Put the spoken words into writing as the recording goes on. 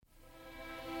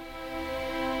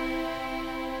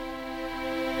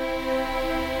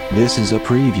This is a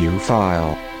preview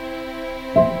file.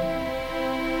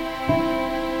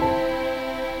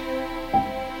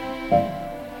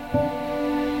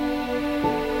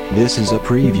 This is a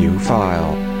preview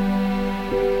file.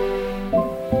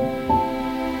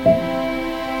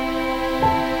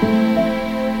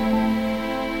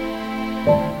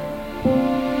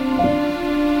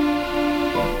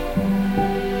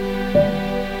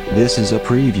 This is a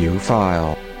preview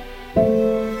file.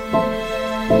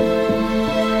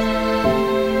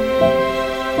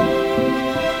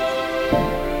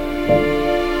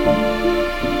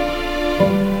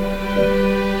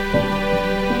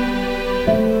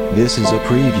 This is a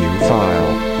preview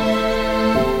file.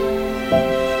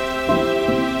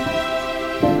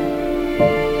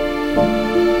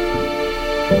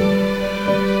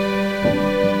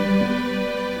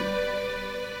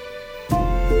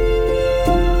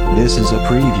 This is a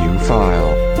preview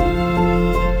file.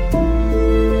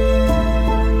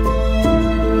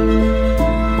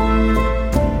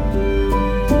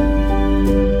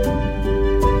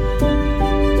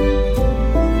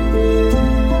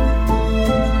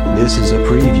 This is a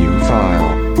preview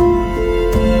file.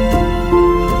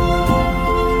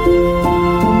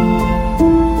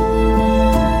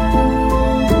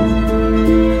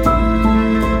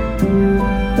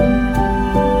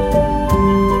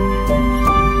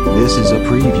 This is a preview file. This is a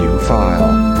preview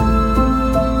file.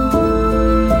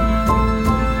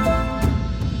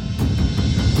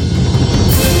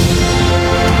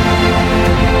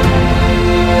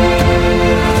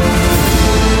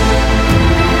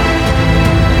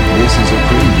 This is a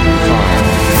preview file.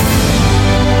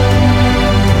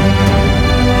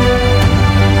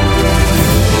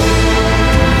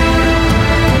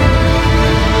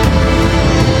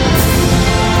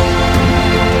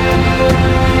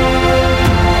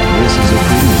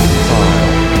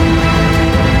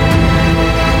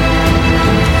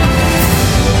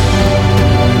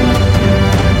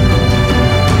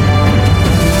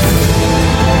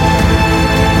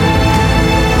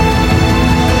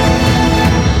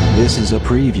 This is a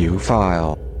preview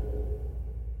file.